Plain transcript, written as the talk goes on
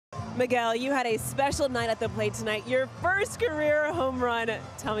Miguel, you had a special night at the plate tonight. Your first career home run.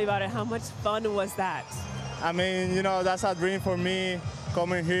 Tell me about it. How much fun was that? I mean, you know, that's a dream for me,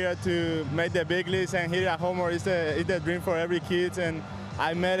 coming here to make the big leagues and hit a homer. It's a dream for every kid, and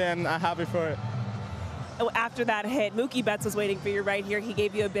I made it, and I'm happy for it. After that hit, Mookie Betts was waiting for you right here. He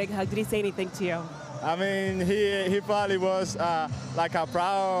gave you a big hug. Did he say anything to you? I mean, he probably was like a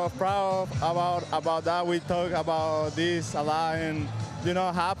proud about that. We talk about this a lot, and you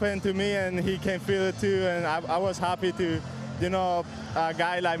know, happened to me, and he can feel it too. And I was happy to, you know, a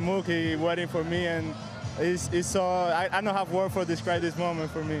guy like Mookie waiting for me, and it's so I don't have word for describe this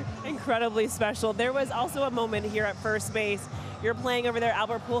moment for me. Incredibly special. There was also a moment here at first base. You're playing over there.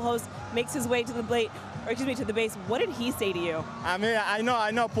 Albert Pujols makes his way to the plate, or excuse me, to the base. What did he say to you? I mean, I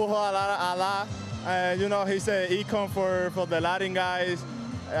know Pujols a lot. You know, he's an icon for the Latin guys.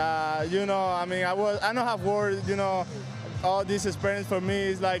 You know, I mean, I don't have words. You know, all this experience for me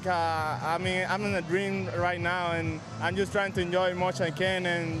is like, I mean, I'm in a dream right now, and I'm just trying to enjoy as much I can,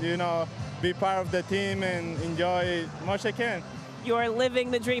 and you know, be part of the team and enjoy as much I can. You're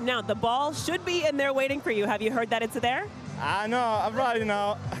living the dream now. The ball should be in there waiting for you. Have you heard that it's there? I know. I probably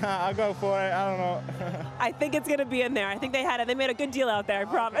know. I'll go for it. I don't know. I think it's going to be in there. I think they had it. They made a good deal out there, I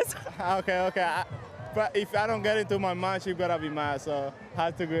promise. Okay. But if I don't get into my mom, she's going to be mad, so I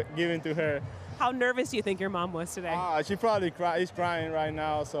have to give it to her. How nervous do you think your mom was today? She probably is crying right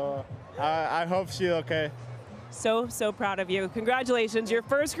now, so I hope she's okay. So proud of you. Congratulations. Your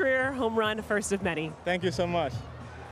first career home run, first of many. Thank you so much.